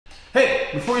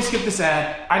before you skip this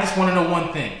ad, I just want to know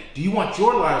one thing. Do you want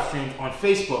your live streams on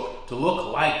Facebook to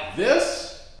look like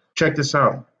this? Check this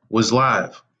out. Was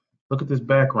live. Look at this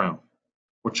background.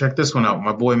 Or check this one out.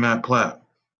 My boy Matt Platt.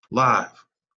 Live.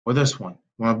 Or this one.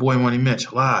 My boy Money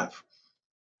Mitch. Live.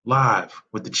 Live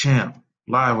with the champ.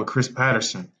 Live with Chris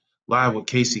Patterson. Live with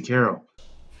Casey Carroll.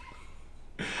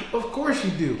 Of course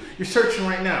you do. You're searching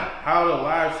right now how to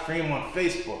live stream on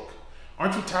Facebook.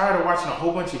 Aren't you tired of watching a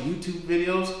whole bunch of YouTube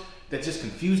videos that just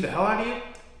confuse the hell out of you?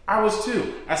 I was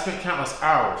too. I spent countless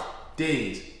hours,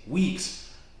 days,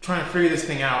 weeks trying to figure this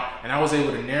thing out, and I was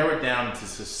able to narrow it down into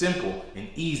some simple and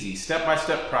easy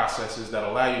step-by-step processes that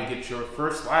allow you to get your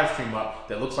first live stream up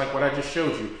that looks like what I just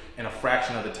showed you in a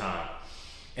fraction of the time.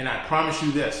 And I promise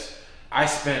you this, I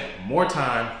spent more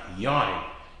time yawning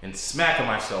and smacking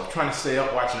myself trying to stay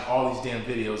up watching all these damn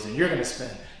videos than you're going to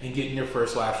spend in getting your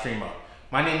first live stream up.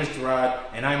 My name is Gerard,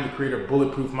 and I'm the creator of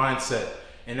Bulletproof Mindset,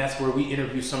 and that's where we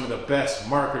interview some of the best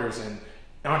marketers and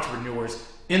entrepreneurs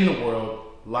in the world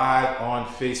live on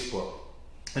Facebook.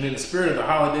 And in the spirit of the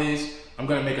holidays, I'm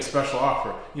going to make a special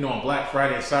offer. You know, on Black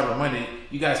Friday and Cyber Monday,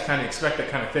 you guys kind of expect that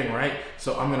kind of thing, right?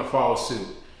 So I'm going to follow suit.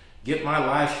 Get my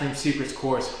live stream secrets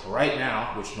course right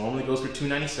now, which normally goes for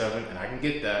 $297, and I can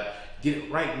get that. Get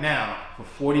it right now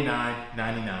for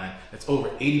 $49.99. That's over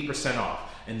 80%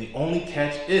 off. And the only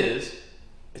catch is,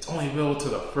 it's only available to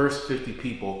the first 50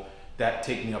 people that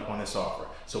take me up on this offer.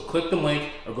 So click the link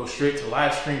or go straight to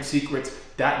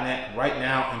livestreamsecrets.net right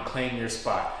now and claim your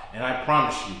spot. And I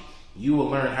promise you, you will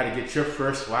learn how to get your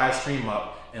first live stream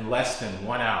up in less than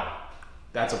 1 hour.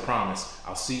 That's a promise.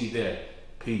 I'll see you there.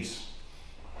 Peace.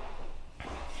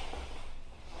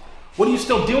 What are you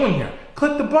still doing here?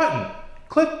 Click the button.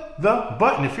 Click the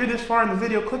button. If you're this far in the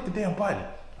video, click the damn button.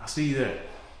 I'll see you there.